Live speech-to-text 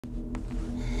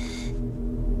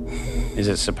Is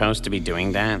it supposed to be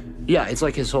doing that? Yeah, it's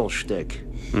like his whole shtick.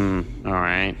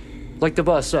 Alright. Like the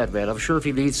boss said, man, I'm sure if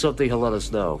he needs something, he'll let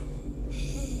us know.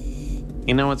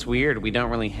 You know, it's weird. We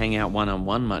don't really hang out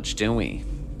one-on-one much, do we?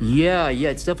 Yeah,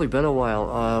 it's definitely been a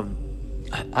while.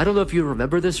 I don't know if you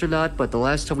remember this or not, but the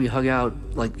last time we hung out,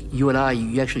 like, you and I,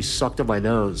 you actually sucked on my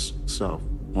nose, so...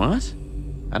 What?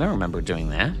 I don't remember doing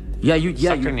that. Yeah,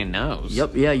 Sucked on your nose?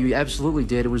 Yep, yeah, you absolutely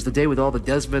did. It was the day with all the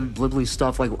Desmond Blibley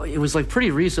stuff. Like, it was, like,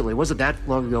 pretty recently. It wasn't that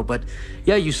long ago, but...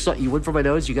 Yeah, you went for my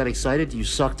nose, you got excited, you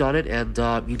sucked on it, and,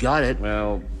 you got it.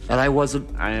 Well... And I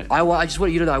wasn't... I just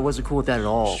want you to know I wasn't cool with that at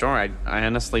all. Sure, I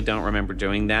honestly don't remember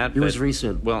doing that. It was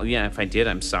recent. Well, yeah, if I did,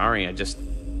 I'm sorry. I just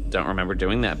don't remember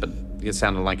doing that, but it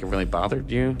sounded like it really bothered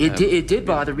you. It did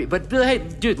bother me, but hey,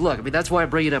 dude, look, I mean, that's why I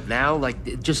bring it up now,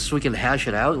 like, just so we can hash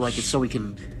it out, like, it's so we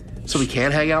can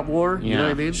hang out more, you know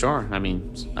what I mean? Sure, I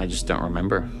mean, I just don't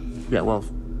remember. Yeah, well,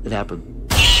 it happened.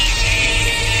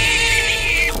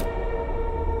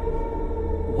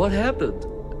 What happened?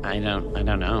 I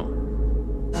don't know.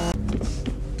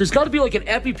 There's got to be like an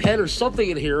EpiPen or something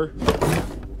in here.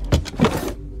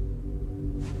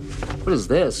 What is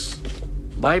this?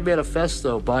 My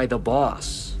manifesto by the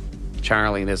boss.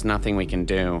 Charlie, there's nothing we can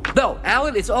do. No,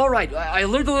 Alan, it's all right. I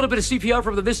learned a little bit of CPR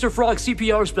from the Mr. Frog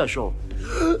CPR special.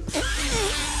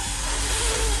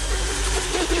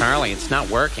 Charlie, it's not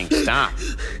working. Stop.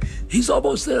 He's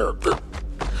almost there.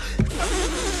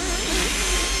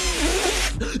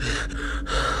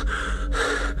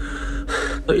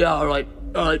 Yeah, all right.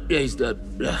 Yeah, he's dead.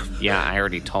 Yeah, I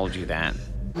already told you that.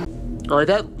 All right,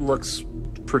 that looks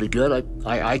pretty good.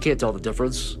 I can't tell the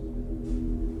difference.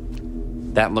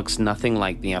 That looks nothing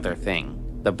like the other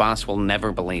thing. The boss will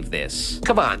never believe this.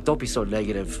 Come on, don't be so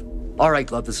negative. All right,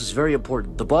 Glove, this is very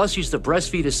important. The boss used to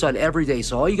breastfeed his son every day,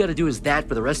 so all you got to do is that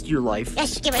for the rest of your life.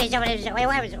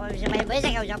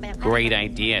 Great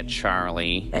idea,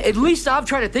 Charlie. At least I'm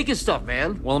trying to think of stuff,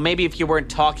 man. Well, maybe if you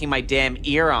weren't talking my damn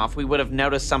ear off, we would have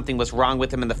noticed something was wrong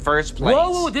with him in the first place.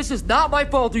 Whoa, this is not my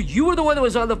fault, dude. You were the one that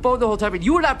was on the phone the whole time, and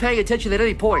you were not paying attention at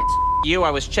any point.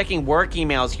 I was checking work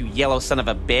emails, you yellow son of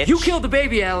a bitch. You killed the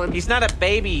baby, Alan. He's not a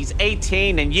baby, he's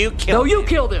 18, and you killed him. No, you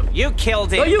killed him. You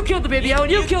killed him. No, you killed the baby, Alan.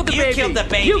 You killed the baby. You killed the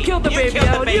baby. You killed the baby,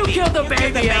 Alan. You killed the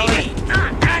baby, Alan.